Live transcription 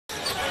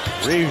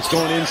Reeves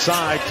going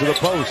inside to the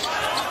post.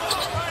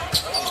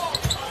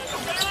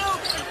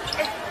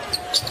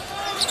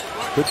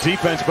 Good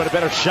defense, but a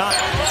better shot.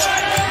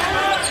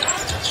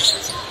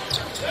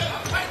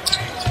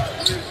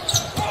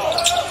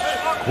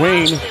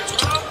 Queen,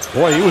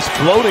 boy, he was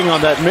floating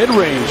on that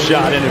mid-range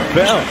shot and it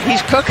fell.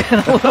 He's cooking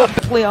a little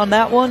bit on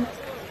that one,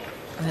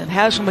 and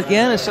has him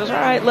again. It says, "All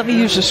right, let me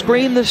use the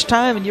screen this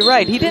time." And you're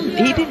right, he didn't.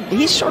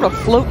 He's sort of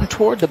floating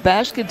toward the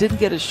basket, didn't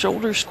get his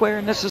shoulders square,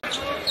 and this is.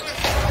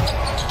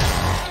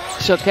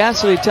 So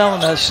Cassidy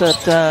telling us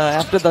that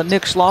after the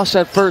Knicks lost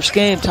that first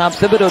game, Tom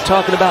Thibodeau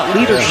talking about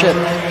leadership.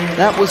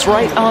 That was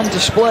right on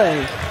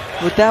display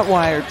with that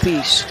wired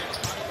piece.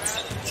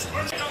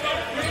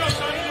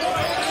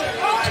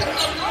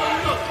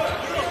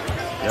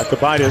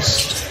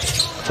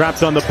 Yakubitis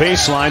trapped on the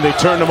baseline. They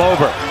turned him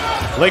over.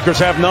 Lakers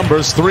have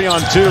numbers,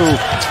 3-on-2.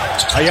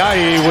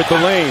 Ayayi with the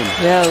lane.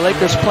 Yeah,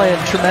 Lakers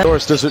playing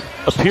tremendous. Does it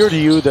appear to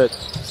you that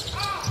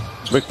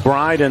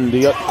McBride and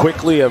the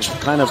Quickly have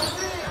kind of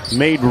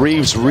made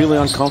Reeves really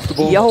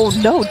uncomfortable? Yo,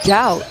 no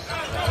doubt.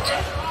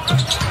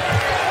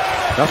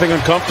 Nothing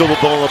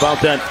uncomfortable about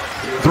that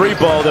three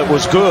ball that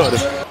was good.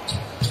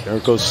 There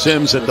goes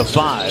Sims at the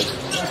 5.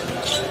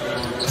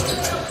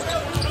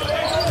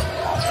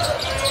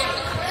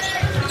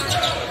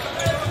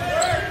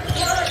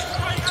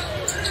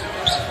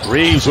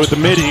 Reeves with the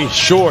midi,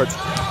 short.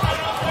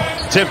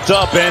 Tipped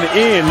up and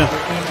in.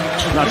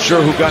 Not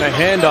sure who got a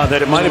hand on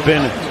that. It might have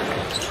been.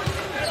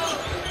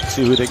 Let's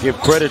see who they give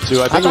credit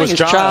to. I think it was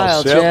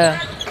Childs. Yep. Yeah.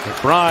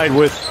 McBride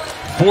with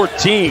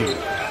 14.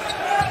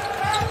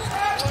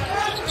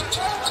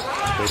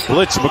 They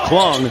blitz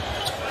McClung.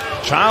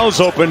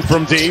 Childs open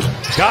from deep.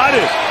 Got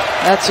it.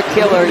 That's a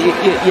killer.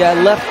 Yeah,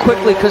 left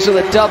quickly because of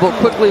the double.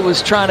 Quickly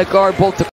was trying to guard both the